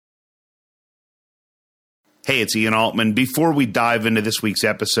Hey, it's Ian Altman. Before we dive into this week's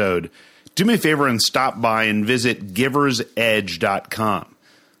episode, do me a favor and stop by and visit giversedge.com.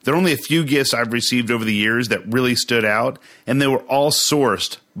 There are only a few gifts I've received over the years that really stood out, and they were all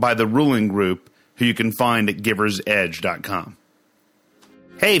sourced by the Ruling Group, who you can find at giversedge.com.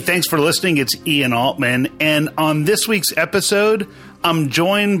 Hey, thanks for listening. It's Ian Altman, and on this week's episode, I'm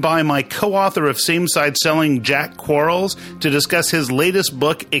joined by my co-author of Same Side Selling, Jack Quarles, to discuss his latest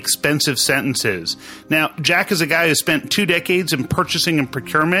book, Expensive Sentences. Now, Jack is a guy who spent 2 decades in purchasing and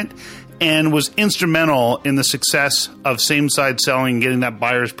procurement and was instrumental in the success of same-side selling and getting that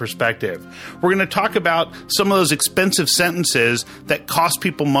buyer's perspective. We're going to talk about some of those expensive sentences that cost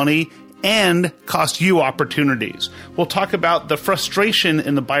people money and cost you opportunities. We'll talk about the frustration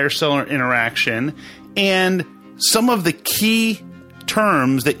in the buyer-seller interaction and some of the key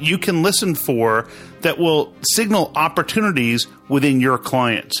terms that you can listen for that will signal opportunities within your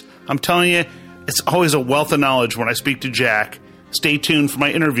clients. I'm telling you, it's always a wealth of knowledge when I speak to Jack. Stay tuned for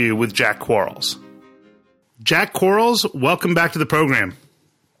my interview with Jack Quarles. Jack Quarles, welcome back to the program.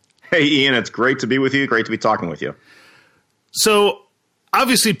 Hey, Ian, it's great to be with you. Great to be talking with you. So,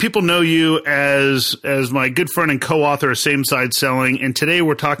 obviously, people know you as my good friend and co-author of Same Side Selling, and today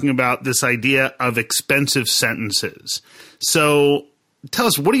we're talking about this idea of expensive sentences. So, tell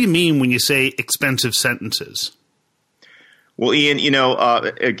us, what do you mean when you say expensive sentences? Well, Ian,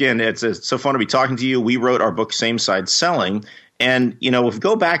 again, it's so fun to be talking to you. We wrote our book, Same Side Selling, and, if we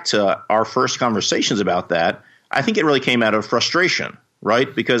go back to our first conversations about that, I think it really came out of frustration,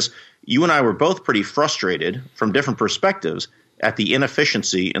 right? Because you and I were both pretty frustrated from different perspectives at the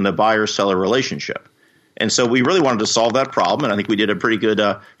inefficiency in the buyer-seller relationship. And so we really wanted to solve that problem, and I think we did a pretty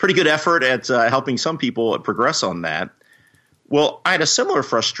good effort at helping some people progress on that. Well, I had a similar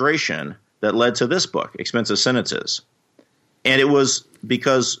frustration that led to this book, Expensive Sentences. And it was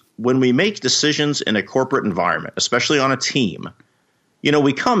because when we make decisions in a corporate environment, especially on a team,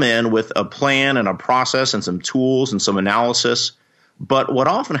 we come in with a plan and a process and some tools and some analysis. But what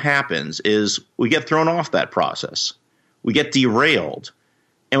often happens is we get thrown off that process. We get derailed.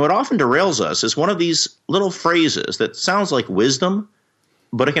 And what often derails us is one of these little phrases that sounds like wisdom,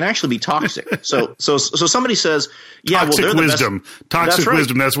 but it can actually be toxic. So somebody says, yeah, toxic well, they're wisdom. The best. Toxic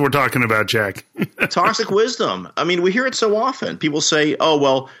wisdom. That's what we're talking about, Jack. Toxic wisdom. I mean, we hear it so often. People say, oh,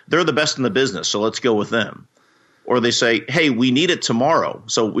 well, they're the best in the business, so let's go with them. Or they say, hey, we need it tomorrow,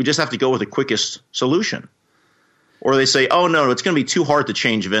 so we just have to go with the quickest solution. Or they say, oh, no, it's going to be too hard to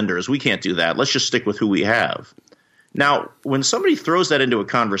change vendors. We can't do that. Let's just stick with who we have. Now, when somebody throws that into a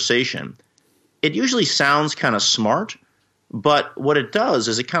conversation, it usually sounds kind of smart. But what it does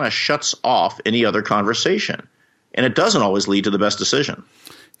is it kind of shuts off any other conversation, and it doesn't always lead to the best decision.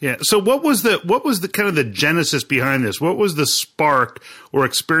 Yeah. So what was the kind of the genesis behind this? What was the spark or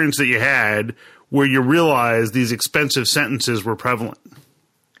experience that you had where you realized these expensive sentences were prevalent?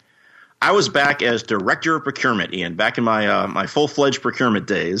 I was back as director of procurement, Ian, back in my my full-fledged procurement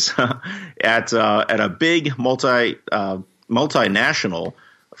days at a big multinational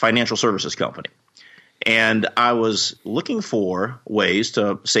financial services company. And I was looking for ways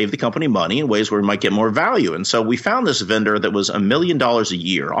to save the company money and ways where we might get more value. And so we found this vendor that was $1 million a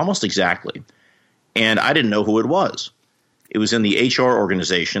year, almost exactly. And I didn't know who it was. It was in the HR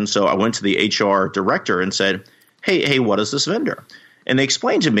organization. So I went to the HR director and said, hey, what is this vendor? And they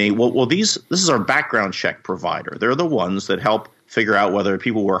explained to me, well, this is our background check provider. They're the ones that help figure out whether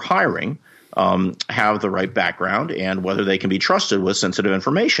people we're hiring have the right background and whether they can be trusted with sensitive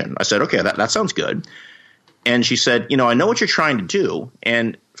information. I said, okay, that sounds good. And she said, I know what you're trying to do,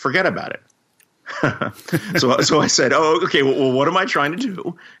 and forget about it. So I said, oh, okay, well, what am I trying to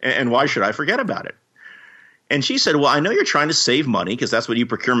do, and why should I forget about it? And she said, well, I know you're trying to save money because that's what you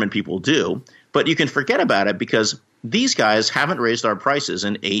procurement people do, but you can forget about it because these guys haven't raised our prices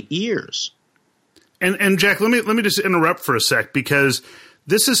in 8 years. And Jack, let me just interrupt for a sec, because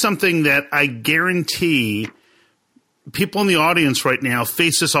this is something that I guarantee people in the audience right now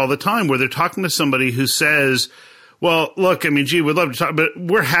face this all the time, where they're talking to somebody who says, well, look, we'd love to talk, but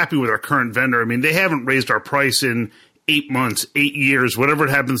we're happy with our current vendor. They haven't raised our price in 8 months, 8 years, whatever it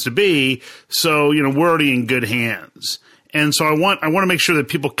happens to be. So, we're already in good hands. And so I want to make sure that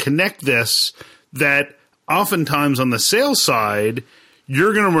people connect this, that oftentimes on the sales side,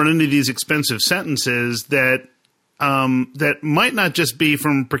 you're going to run into these expensive sentences that might not just be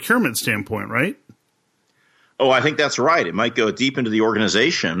from a procurement standpoint, right? Oh, I think that's right. It might go deep into the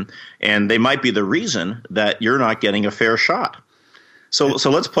organization, and they might be the reason that you're not getting a fair shot. So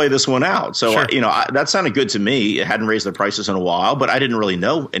let's play this one out. So, sure. That sounded good to me. It hadn't raised their prices in a while, but I didn't really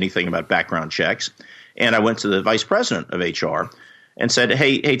know anything about background checks. And I went to the vice president of HR and said,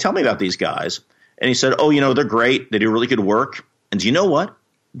 hey, tell me about these guys. And he said, oh, they're great. They do really good work. And do you know what?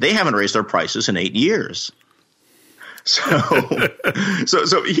 They haven't raised their prices in 8 years.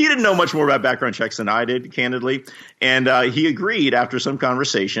 So he didn't know much more about background checks than I did, candidly. And he agreed after some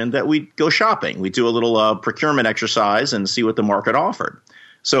conversation that we'd go shopping. We'd do a little procurement exercise and see what the market offered.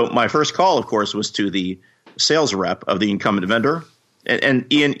 So my first call, of course, was to the sales rep of the incumbent vendor.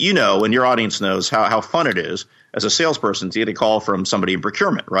 And Ian, and your audience knows how fun it is as a salesperson to get a call from somebody in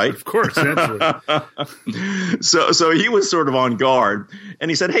procurement, right? Of course, naturally. So he was sort of on guard.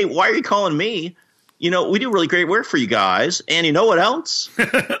 And he said, hey, why are you calling me? We do really great work for you guys. And you know what else?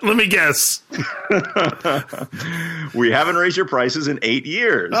 Let me guess. We haven't raised your prices in 8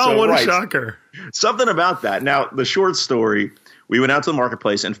 years. Oh, so, what a shocker. Something about that. Now, the short story, we went out to the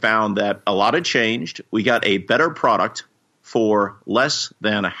marketplace and found that a lot had changed. We got a better product for less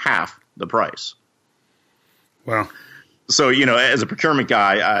than half the price. Wow. So, as a procurement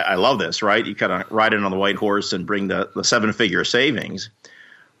guy, I love this, right? You kind of ride in on the white horse and bring the seven-figure savings.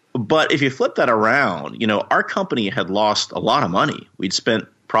 But if you flip that around, our company had lost a lot of money. We'd spent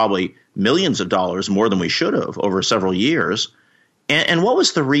probably millions of dollars more than we should have over several years. And what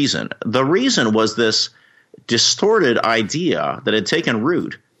was the reason? The reason was this distorted idea that had taken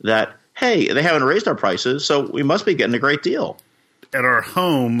root that, hey, they haven't raised our prices, so we must be getting a great deal. At our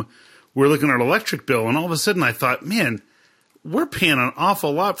home, we're looking at our electric bill, and all of a sudden I thought, man, we're paying an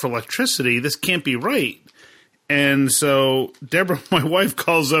awful lot for electricity. This can't be right. And so Deborah, my wife,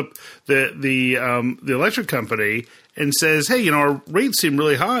 calls up the electric company and says, "Hey, our rates seem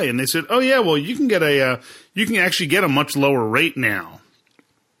really high." And they said, "Oh yeah, well you can actually get a much lower rate now."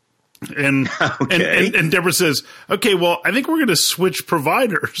 And okay. and Deborah says, "Okay, well I think we're going to switch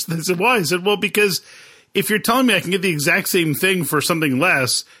providers." They said, "Why?" I said, "Well, because if you're telling me I can get the exact same thing for something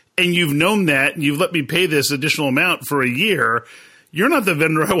less, and you've known that, and you've let me pay this additional amount for a year, you're not the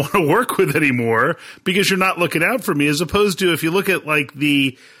vendor I want to work with anymore because you're not looking out for me." As opposed to if you look at like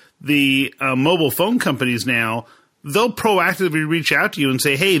the mobile phone companies now, they'll proactively reach out to you and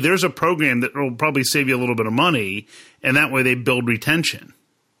say, "Hey, there's a program that will probably save you a little bit of money," and that way they build retention.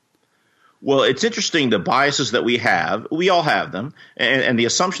 Well, it's interesting the biases that we have. We all have them, and the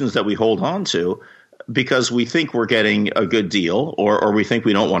assumptions that we hold on to because we think we're getting a good deal or we think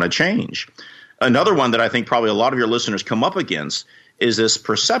we don't want to change. Another one that I think probably a lot of your listeners come up against is this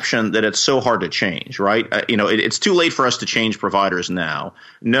perception that it's so hard to change, right? It's too late for us to change providers now.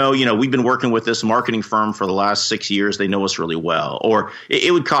 No, we've been working with this marketing firm for the last 6 years. They know us really well. Or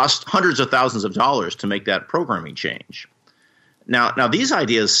it would cost hundreds of thousands of dollars to make that programming change. Now these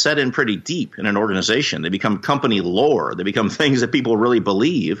ideas set in pretty deep in an organization. They become company lore. They become things that people really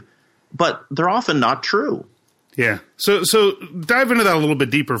believe, but they're often not true. Yeah. So dive into that a little bit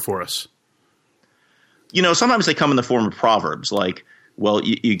deeper for us. Sometimes they come in the form of proverbs like, well,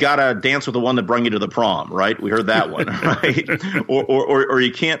 you got to dance with the one that brought you to the prom, right? We heard that one, right? or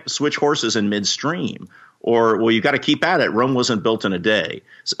you can't switch horses in midstream. Or, well, you got to keep at it. Rome wasn't built in a day.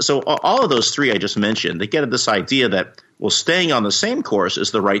 So all of those three I just mentioned, they get at this idea that, well, staying on the same course is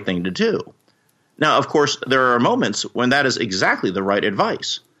the right thing to do. Now, of course, there are moments when that is exactly the right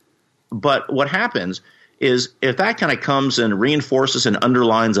advice. But what happens is if that kind of comes and reinforces and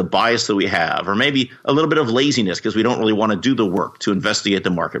underlines a bias that we have, or maybe a little bit of laziness because we don't really want to do the work to investigate the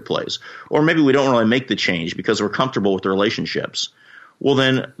marketplace, or maybe we don't really make the change because we're comfortable with the relationships, well,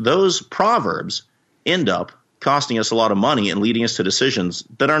 then those proverbs end up costing us a lot of money and leading us to decisions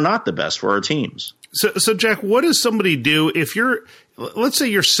that are not the best for our teams. So Jack, what does somebody do if let's say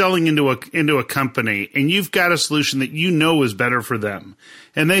you're selling into a company and you've got a solution that is better for them,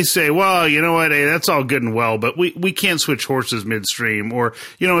 and they say, well, you know what, hey, that's all good and well, but we can't switch horses midstream, or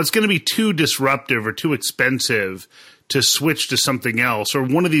it's going to be too disruptive or too expensive to switch to something else, or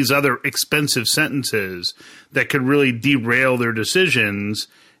one of these other expensive sentences that could really derail their decisions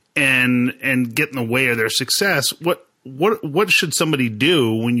and get in the way of their success. What should somebody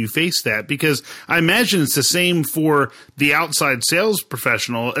do when you face that? Because I imagine it's the same for the outside sales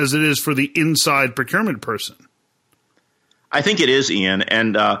professional as it is for the inside procurement person. I think it is, Ian.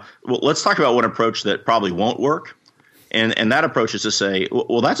 And let's talk about one approach that probably won't work. And that approach is to say,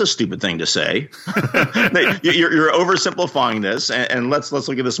 well, that's a stupid thing to say. You're oversimplifying this, and let's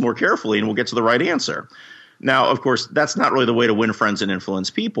look at this more carefully, and we'll get to the right answer. Now, of course, that's not really the way to win friends and influence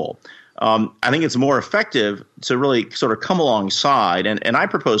people. I think it's more effective to really sort of come alongside, and I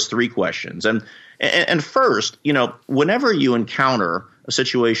propose three questions. And first, whenever you encounter a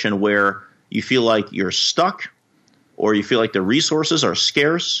situation where you feel like you're stuck, or you feel like the resources are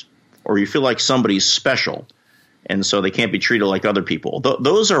scarce, or you feel like somebody's special, and so they can't be treated like other people.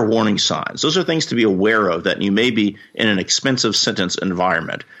 Those are warning signs. Those are things to be aware of, that you may be in an expensive sentence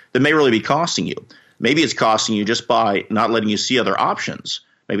environment that may really be costing you. Maybe it's costing you just by not letting you see other options.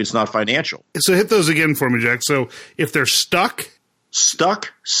 Maybe it's not financial. So hit those again for me, Jack. So if they're stuck,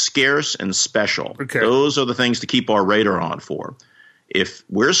 scarce, and special. Okay. Those are the things to keep our radar on for. If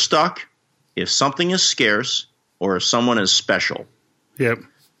we're stuck, if something is scarce, or if someone is special. Yep.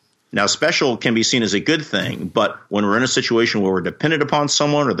 Now, special can be seen as a good thing, but when we're in a situation where we're dependent upon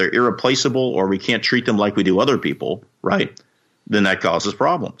someone, or they're irreplaceable, or we can't treat them like we do other people, right, then that causes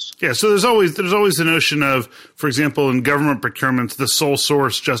problems. Yeah, so there's always the notion of, for example, in government procurements, the sole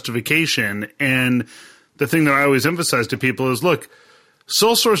source justification. And the thing that I always emphasize to people is, look,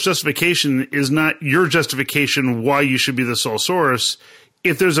 sole source justification is not your justification why you should be the sole source.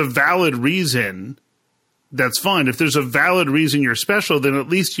 If there's a valid reason, that's fine. If there's a valid reason you're special, then at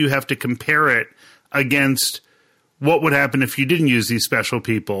least you have to compare it against what would happen if you didn't use these special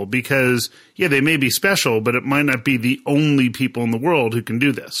people. Because, yeah, they may be special, but it might not be the only people in the world who can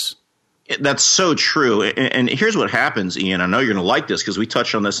do this. That's so true. And here's what happens, Ian. I know you're going to like this because we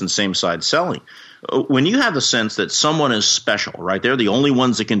touched on this in same-side selling. When you have the sense that someone is special, right, they're the only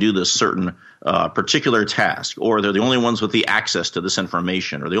ones that can do this certain particular task, or they're the only ones with the access to this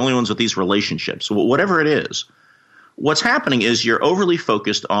information, or the only ones with these relationships, whatever it is, what's happening is you're overly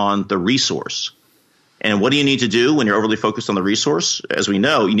focused on the resource. And what do you need to do when you're overly focused on the resource? As we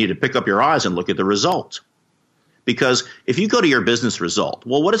know, you need to pick up your eyes and look at the result. Because if you go to your business result,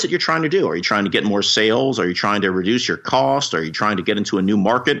 well, what is it you're trying to do? Are you trying to get more sales? Are you trying to reduce your cost? Are you trying to get into a new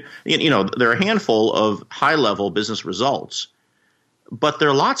market? You know, there are a handful of high-level business results, but there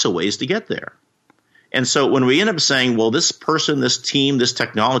are lots of ways to get there. And so when we end up saying, well, this person, this team, this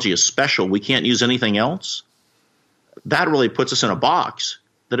technology is special, we can't use anything else, that really puts us in a box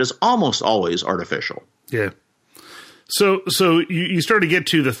that is almost always artificial. Yeah. So you start to get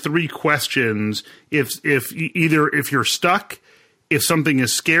to the three questions: if you're stuck, if something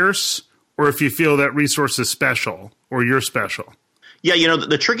is scarce, or if you feel that resource is special or you're special. Yeah, you know,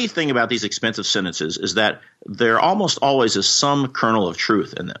 the tricky thing about these expensive sentences is that there almost always is some kernel of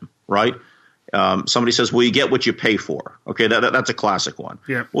truth in them, right? Somebody says, well, you get what you pay for. Okay, that's a classic one.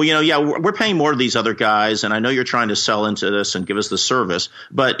 Yeah. Well, you know, yeah, we're paying more to these other guys, and I know you're trying to sell into this and give us the service,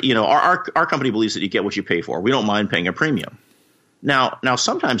 but, you know, our company believes that you get what you pay for. We don't mind paying a premium. Now,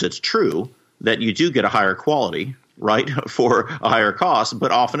 sometimes it's true that you do get a higher quality, right, for a higher cost,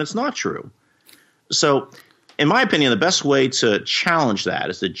 but often it's not true. So, in my opinion, the best way to challenge that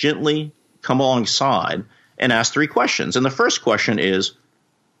is to gently come alongside and ask three questions. And the first question is,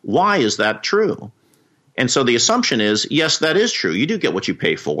 why is that true? And so the assumption is, yes, that is true. You do get what you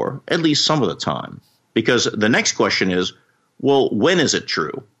pay for, at least some of the time. Because the next question is, well, when is it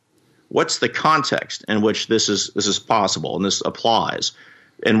true? What's the context in which this is possible and this applies?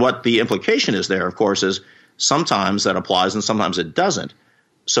 And what the implication is there, of course, is sometimes that applies and sometimes it doesn't.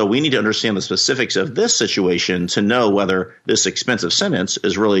 So we need to understand the specifics of this situation to know whether this expensive sentence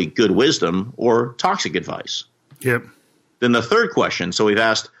is really good wisdom or toxic advice. Yep. Then the third question, so we've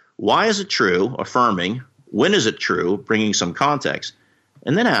asked, why is it true, affirming, when is it true, bringing some context,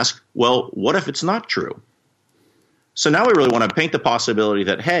 and then ask, well, what if it's not true? So now we really want to paint the possibility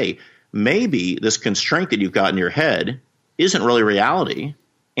that, hey, maybe this constraint that you've got in your head isn't really reality,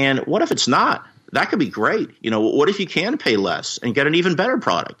 and what if it's not? That could be great. You know, what if you can pay less and get an even better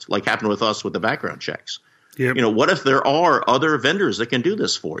product, like happened with us with the background checks? Yep. You know, what if there are other vendors that can do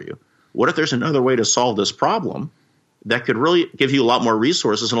this for you? What if there's another way to solve this problem that could really give you a lot more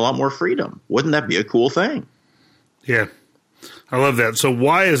resources and a lot more freedom? Wouldn't that be a cool thing? Yeah, I love that. So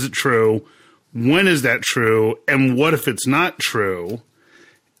why is it true? When is that true? And what if it's not true?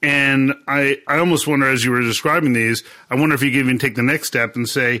 And I almost wonder, as you were describing these, I wonder if you could even take the next step and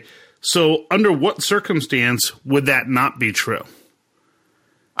say, so under what circumstance would that not be true?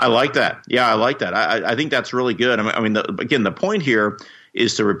 I like that. Yeah, I like that. I think that's really good. I mean, again, the point here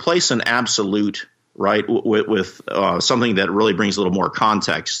is to replace an absolute, right, with something that really brings a little more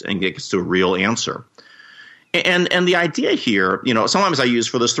context and gets to a real answer. And the idea here, you know, sometimes I use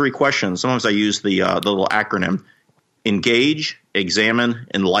for those three questions, sometimes I use the little acronym: engage, examine,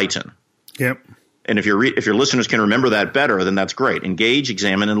 enlighten. Yep. And if your listeners can remember that better, then that's great. Engage,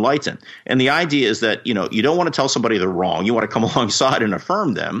 examine, enlighten. And the idea is that, you know, you don't want to tell somebody they're wrong. You want to come alongside and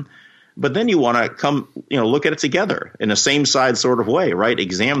affirm them. But then you want to come, you know, look at it together in a same side sort of way, right?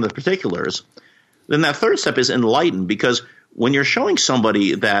 Examine the particulars. Then that third step is enlighten, because when you're showing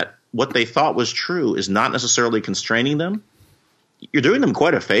somebody that what they thought was true is not necessarily constraining them, you're doing them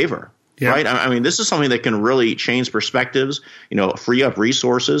quite a favor. Yeah. Right. I mean, this is something that can really change perspectives, you know, free up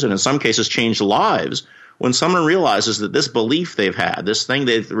resources, and in some cases change lives when someone realizes that this belief they've had, this thing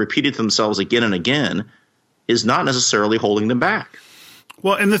they've repeated to themselves again and again, is not necessarily holding them back.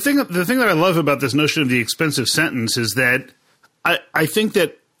 Well, and the thing that I love about this notion of the expensive sentence is that I think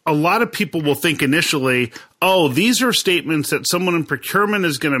that a lot of people will think initially, oh, these are statements that someone in procurement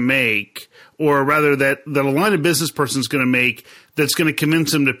is going to make, or rather that a line of business person is going to make that's going to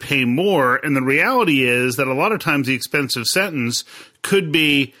convince them to pay more. And the reality is that a lot of times the expensive sentence could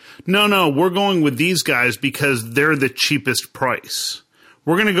be, no, we're going with these guys because they're the cheapest price.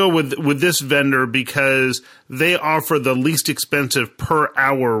 We're going to go with this vendor because they offer the least expensive per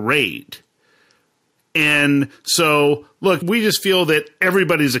hour rate. And so, look, we just feel that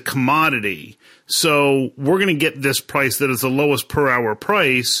everybody's a commodity. So we're going to get this price that is the lowest per hour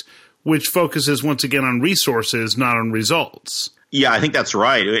price, which focuses once again on resources, not on results. Yeah, I think that's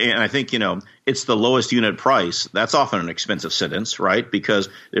right. And I think, it's the lowest unit price. That's often an expensive sentence, right? Because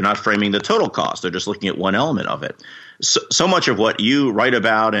they're not framing the total cost. They're just looking at one element of it. So much of what you write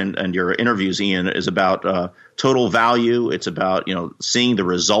about and your interviews, Ian, is about total value. It's about, seeing the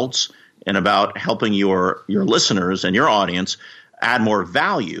results and about helping your listeners and your audience add more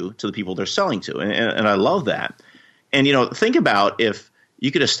value to the people they're selling to. And I love that. And, think about if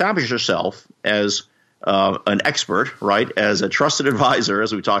you could establish yourself as an expert, right, as a trusted advisor,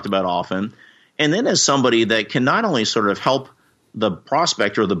 as we talked about often, and then as somebody that can not only sort of help the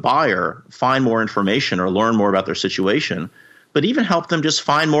prospect or the buyer find more information or learn more about their situation, but even help them just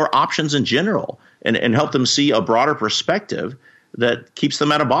find more options in general and help them see a broader perspective that keeps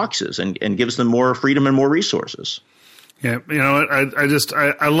them out of boxes and gives them more freedom and more resources. Yeah,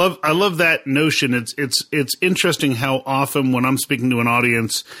 I love that notion. It's interesting how often when I'm speaking to an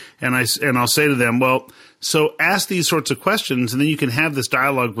audience and I'll say to them, well, so ask these sorts of questions and then you can have this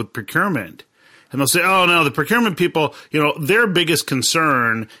dialogue with procurement. And they'll say, oh, no, the procurement people, their biggest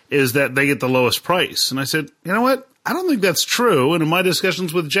concern is that they get the lowest price. And I said, you know what? I don't think that's true. And in my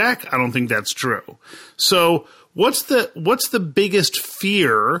discussions with Jack, I don't think that's true. So what's the biggest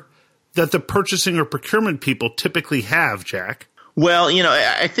fear that the purchasing or procurement people typically have, Jack? Well,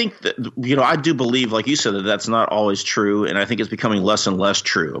 I think that, I do believe, like you said, that that's not always true. And I think it's becoming less and less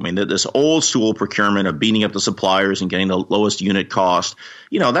true. I mean, this old school procurement of beating up the suppliers and getting the lowest unit cost,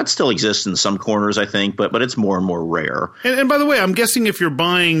 that still exists in some corners, I think, but it's more and more rare. And by the way, I'm guessing if you're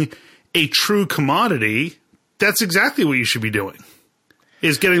buying a true commodity, that's exactly what you should be doing.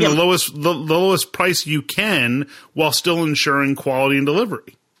 Is getting the lowest price you can while still ensuring quality and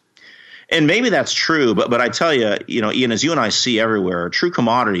delivery. And maybe that's true, but I tell you, Ian, as you and I see everywhere, true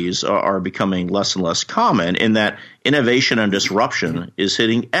commodities are becoming less and less common in that innovation and disruption is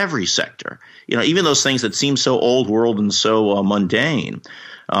hitting every sector. Even those things that seem so old world and so mundane,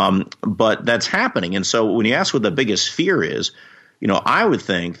 but that's happening. And so when you ask what the biggest fear is, I would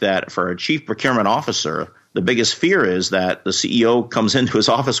think that for a chief procurement officer, the biggest fear is that the CEO comes into his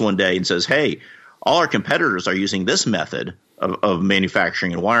office one day and says, hey, all our competitors are using this method of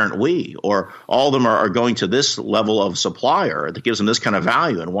manufacturing, and why aren't we? Or all of them are going to this level of supplier that gives them this kind of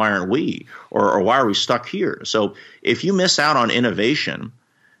value, and why aren't we? Or why are we stuck here? So if you miss out on innovation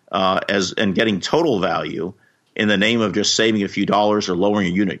and getting total value in the name of just saving a few dollars or lowering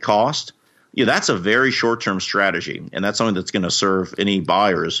your unit cost, that's a very short-term strategy, and that's something that's going to serve any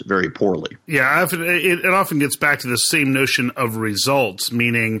buyers very poorly. Yeah, it often gets back to the same notion of results,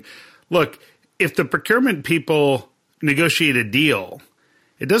 meaning, look, if the procurement people negotiate a deal,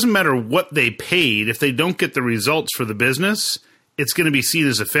 it doesn't matter what they paid. If they don't get the results for the business, it's going to be seen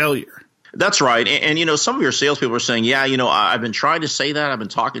as a failure. That's right. And some of your salespeople are saying, yeah, I've been trying to say that. I've been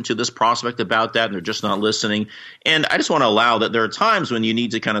talking to this prospect about that, and they're just not listening. And I just want to allow that there are times when you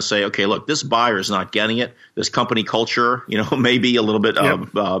need to kind of say, okay, look, this buyer is not getting it. This company culture, may be a little bit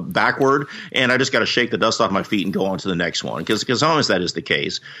backward. And I just got to shake the dust off my feet and go on to the next one, because sometimes that is the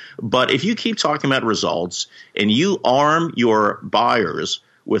case. But if you keep talking about results and you arm your buyers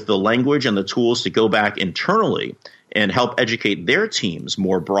with the language and the tools to go back internally and help educate their teams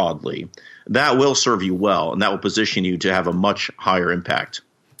more broadly, that will serve you well, and that will position you to have a much higher impact.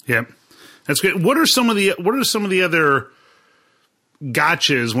 Yeah, that's great. What are some of the other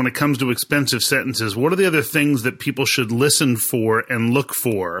gotchas when it comes to expensive sentences? What are the other things that people should listen for and look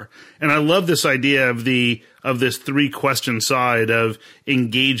for? And I love this idea of this 3-question side of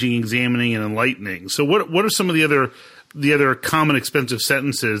engaging, examining, and enlightening. So what are some of the other common expensive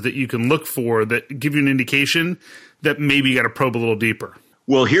sentences that you can look for that give you an indication that maybe you got to probe a little deeper?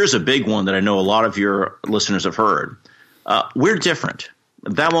 Well, here's a big one that I know a lot of your listeners have heard. We're different.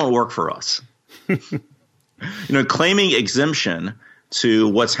 That won't work for us. Claiming exemption to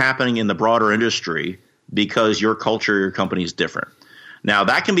what's happening in the broader industry because your culture, your company is different. Now,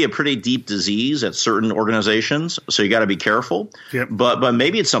 that can be a pretty deep disease at certain organizations, so you got to be careful. Yep. But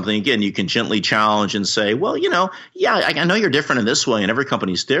maybe it's something, again, you can gently challenge and say, well, I know you're different in this way, and every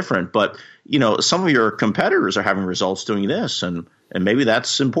company's different, but, some of your competitors are having results doing this, and maybe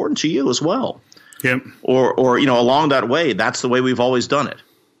that's important to you as well. Yep. Or along that way, that's the way we've always done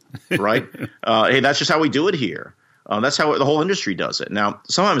it, right? Hey, that's just how we do it here. That's how the whole industry does it. Now,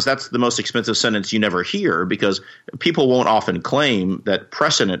 sometimes that's the most expensive sentence you never hear because people won't often claim that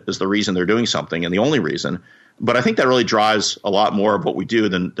precedent is the reason they're doing something and the only reason. But I think that really drives a lot more of what we do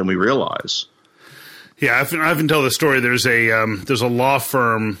than we realize. Yeah, I often tell the story. There's a law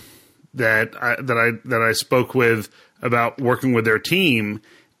firm that I spoke with about working with their team,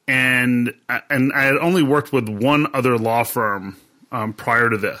 and I had only worked with one other law firm prior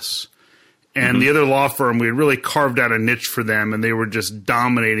to this. And the other law firm, we had really carved out a niche for them, and they were just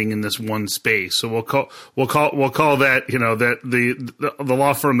dominating in this one space. So we'll call that, that the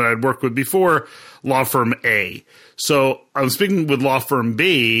law firm that I'd worked with before, law firm A. So I was speaking with law firm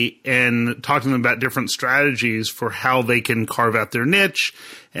B and talking to them about different strategies for how they can carve out their niche.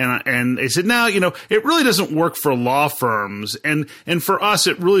 And they said, no, it really doesn't work for law firms, and for us,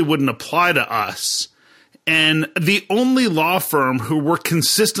 it really wouldn't apply to us. And the only law firm who we're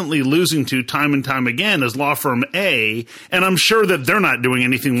consistently losing to time and time again is law firm A, and I'm sure that they're not doing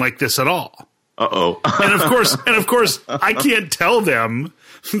anything like this at all. Uh-oh. and of course, I can't tell them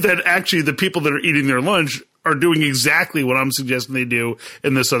that actually the people that are eating their lunch are doing exactly what I'm suggesting they do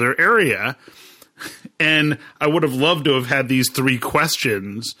in this other area. And I would have loved to have had these 3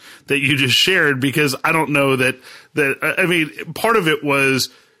 questions that you just shared, because I don't know that part of it was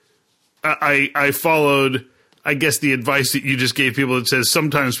I followed, I guess, the advice that you just gave people that says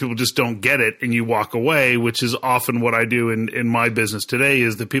sometimes people just don't get it and you walk away, which is often what I do in my business today.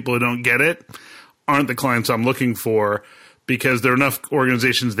 Is the people who don't get it aren't the clients I'm looking for, because there are enough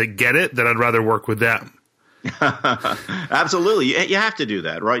organizations that get it that I'd rather work with them. Absolutely. You have to do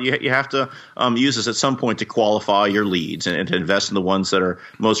that, right? You have to use this at some point to qualify your leads and to invest in the ones that are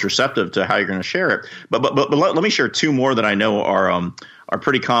most receptive to how you're going to share it. But let me share 2 more that I know are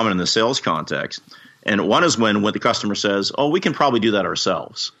pretty common in the sales context. And one is when the customer says, oh, we can probably do that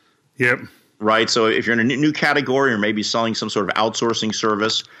ourselves. Yep. Right. So if you're in a new category or maybe selling some sort of outsourcing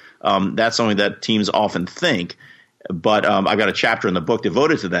service, that's something that teams often think. But I've got a chapter in the book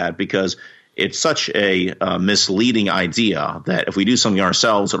devoted to that, because it's such a misleading idea that if we do something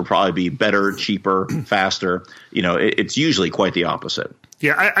ourselves, it'll probably be better, cheaper, faster. It's usually quite the opposite.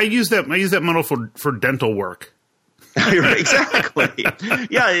 Yeah, I use that model for dental work. Exactly.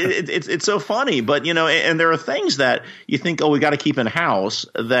 Yeah, it's so funny, but and there are things that you think, oh, we got to keep in house,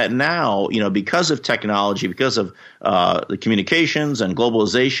 that now because of technology, because of the communications and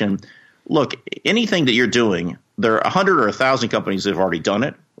globalization. Look, anything that you're doing, there are 100 or 1,000 companies that have already done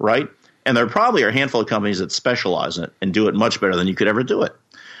it, right? And there probably are a handful of companies that specialize in it and do it much better than you could ever do it.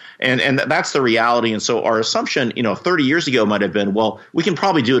 And that's the reality. And so our assumption, 30 years ago might have been, well, we can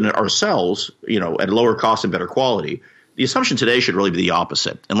probably do it ourselves, at lower cost and better quality. The assumption today should really be the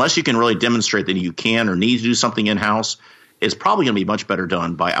opposite. Unless you can really demonstrate that you can or need to do something in-house, it's probably going to be much better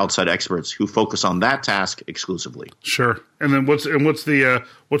done by outside experts who focus on that task exclusively. Sure. And then what's the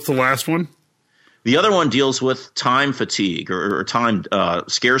last one? The other one deals with time fatigue or time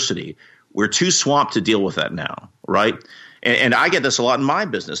scarcity. We're too swamped to deal with that now, right? And I get this a lot in my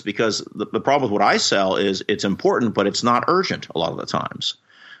business, because the problem with what I sell is it's important, but it's not urgent a lot of the times.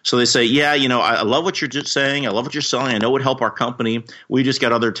 So they say, yeah, I love what you're just saying. I love what you're selling. I know it would help our company. We just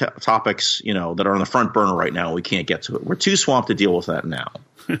got other topics, that are on the front burner right now. We can't get to it. We're too swamped to deal with that now.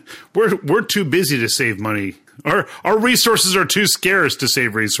 We're too busy to save money. Our resources are too scarce to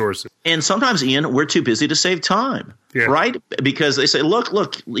save resources. And sometimes, Ian, we're too busy to save time, right? Because they say, look,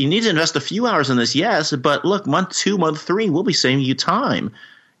 you need to invest a few hours in this, yes, but look, month 2, month 3, we'll be saving you time.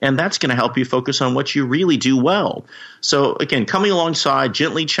 And that's going to help you focus on what you really do well. So, again, coming alongside,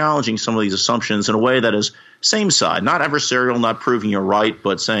 gently challenging some of these assumptions in a way that is same side, not adversarial, not proving you're right,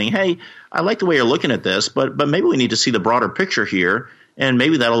 but saying, hey, I like the way you're looking at this, but maybe we need to see the broader picture here, and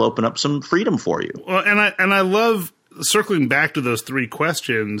maybe that'll open up some freedom for you. Well, and I love circling back to those 3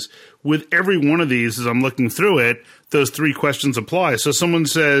 questions. With every one of these, as I'm looking through it, those 3 questions apply. So someone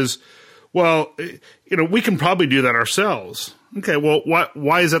says, well, we can probably do that ourselves. Okay, well,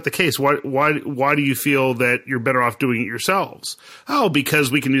 why is that the case? Why do you feel that you're better off doing it yourselves? Oh,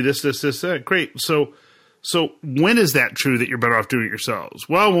 because we can do this, that. Great. So when is that true that you're better off doing it yourselves?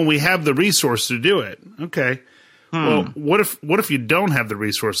 Well, when we have the resource to do it. Okay. Well, what if you don't have the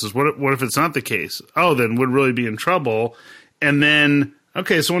resources? What if it's not the case? Oh, then we'd really be in trouble. And then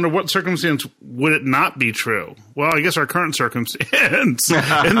Okay, so under what circumstance would it not be true? Well, I guess our current circumstance.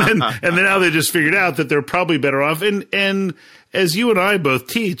 and then now they just figured out that they're probably better off. And as you and I both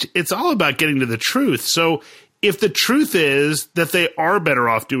teach, it's all about getting to the truth. So if the truth is that they are better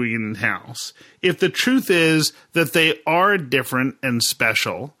off doing it in-house, if the truth is that they are different and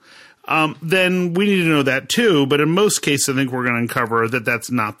special, then we need to know that too. But in most cases, I think we're going to uncover that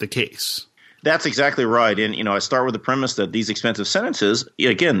that's not the case. That's exactly right. And, I start with the premise that these expensive sentences,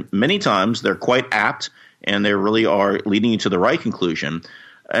 again, many times they're quite apt and they really are leading you to the right conclusion.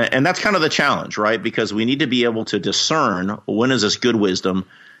 And that's kind of the challenge, right? Because we need to be able to discern when is this good wisdom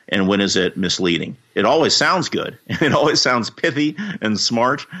and when is it misleading. It always sounds good. It always sounds pithy and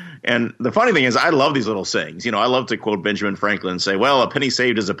smart. And the funny thing is I love these little sayings. I love to quote Benjamin Franklin and say, well, a penny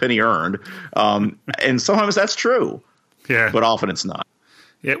saved is a penny earned. And sometimes that's true, but often it's not.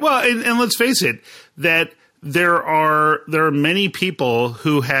 Yeah, well, and let's face it, that there are many people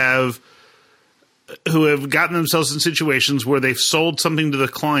who have gotten themselves in situations where they've sold something to the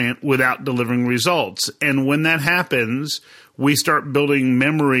client without delivering results. And when that happens, we start building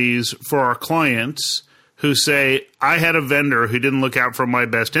memories for our clients who say, I had a vendor who didn't look out for my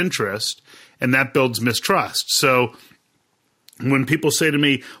best interest, and that builds mistrust. So when people say to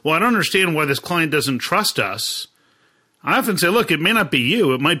me, well, I don't understand why this client doesn't trust us, I often say, look, it may not be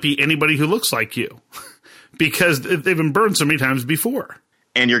you. It might be anybody who looks like you because they've been burned so many times before.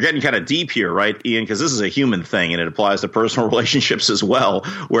 And you're getting kind of deep here, right, Ian, because this is a human thing and it applies to personal relationships as well,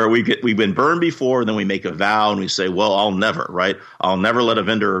 where we've been burned before and then we make a vow and we say, well, I'll never, right? I'll never let a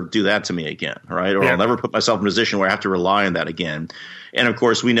vendor do that to me again, right? Or I'll never put myself in a position where I have to rely on that again. And, of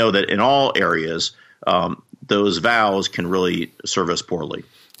course, we know that in all areas, those vows can really serve us poorly.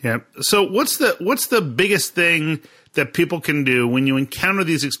 Yeah. So what's the biggest thing that people can do when you encounter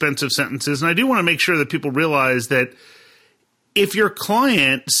these expensive sentences? And I do want to make sure that people realize that if your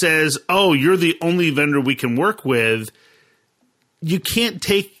client says, oh, you're the only vendor we can work with, you can't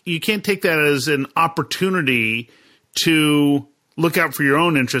take that as an opportunity to look out for your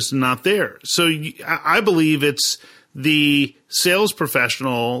own interests and not theirs. So I believe it's the sales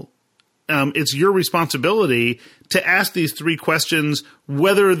professional, it's your responsibility to ask these three questions,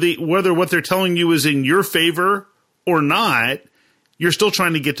 whether what they're telling you is in your favor or not. You're still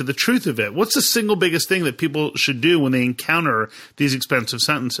trying to get to the truth of it. What's the single biggest thing that people should do when they encounter these expensive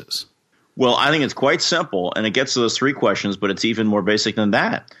sentences? Well, I think it's quite simple, and it gets to those three questions, but it's even more basic than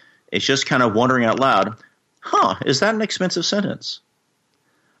that. It's just kind of wondering out loud, is that an expensive sentence?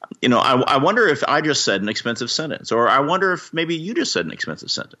 I wonder if I just said an expensive sentence, or I wonder if maybe you just said an expensive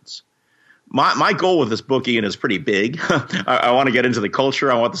sentence. My goal with this book, Ian, is pretty big. I want to get into the culture.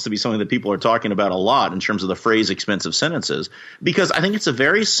 I want this to be something that people are talking about a lot in terms of the phrase expensive sentences, because I think it's a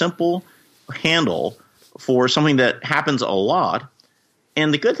very simple handle for something that happens a lot.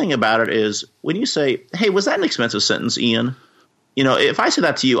 And the good thing about it is when you say, hey, was that an expensive sentence, Ian? If I say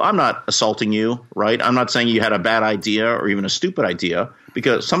that to you, I'm not assaulting you, right? I'm not saying you had a bad idea or even a stupid idea,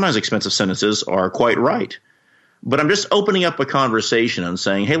 because sometimes expensive sentences are quite right. But I'm just opening up a conversation and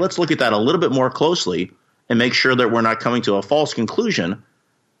saying, hey, let's look at that a little bit more closely and make sure that we're not coming to a false conclusion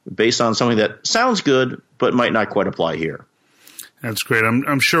based on something that sounds good but might not quite apply here. That's great.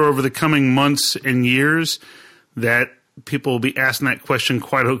 I'm sure over the coming months and years that people will be asking that question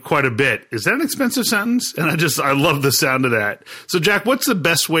quite a bit. Is that an expensive sentence? And I love the sound of that. So, Jack, what's the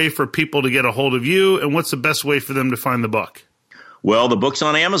best way for people to get a hold of you, and what's the best way for them to find the book? Well, the book's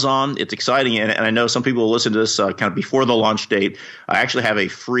on Amazon. It's exciting, and I know some people will listen to this kind of before the launch date. I actually have a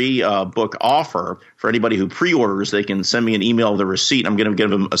free book offer for anybody who pre-orders. They can send me an email with a receipt. I'm going to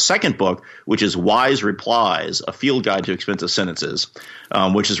give them a second book, which is Wise Replies, a field guide to expensive sentences,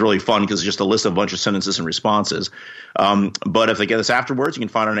 which is really fun because it's just a list of a bunch of sentences and responses. But if they get this afterwards, you can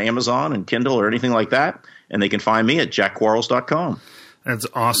find it on Amazon and Kindle or anything like that, and they can find me at jackquarles.com. That's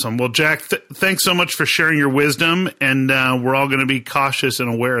awesome. Well, Jack, thanks so much for sharing your wisdom, and we're all going to be cautious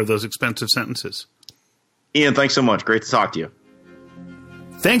and aware of those expensive sentences. Ian, thanks so much. Great to talk to you.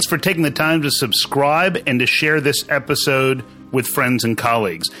 Thanks for taking the time to subscribe and to share this episode with friends and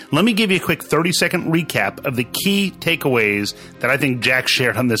colleagues. Let me give you a quick 30-second recap of the key takeaways that I think Jack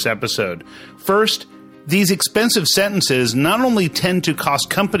shared on this episode. First, these expensive sentences not only tend to cost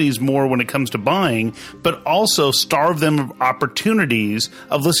companies more when it comes to buying, but also starve them of opportunities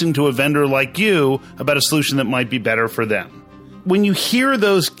of listening to a vendor like you about a solution that might be better for them. When you hear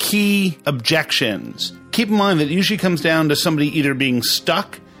those key objections, keep in mind that it usually comes down to somebody either being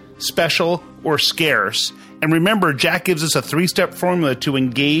stuck, special, or scarce. And remember, Jack gives us a 3-step formula to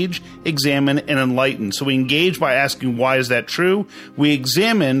engage, examine, and enlighten. So we engage by asking, why is that true? We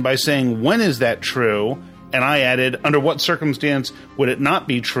examine by saying, when is that true? And I added, under what circumstance would it not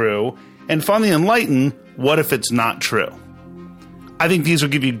be true? And finally, enlighten, what if it's not true? I think these will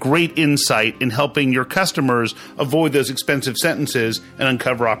give you great insight in helping your customers avoid those expensive sentences and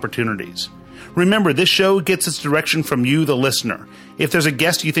uncover opportunities. Remember, this show gets its direction from you, the listener. If there's a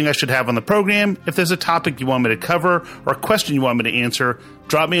guest you think I should have on the program, if there's a topic you want me to cover, or a question you want me to answer,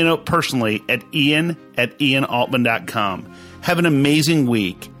 drop me a note personally at ian@ianaltman.com. Have an amazing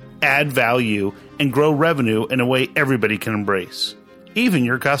week, add value, and grow revenue in a way everybody can embrace, even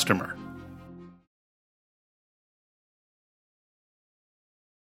your customer.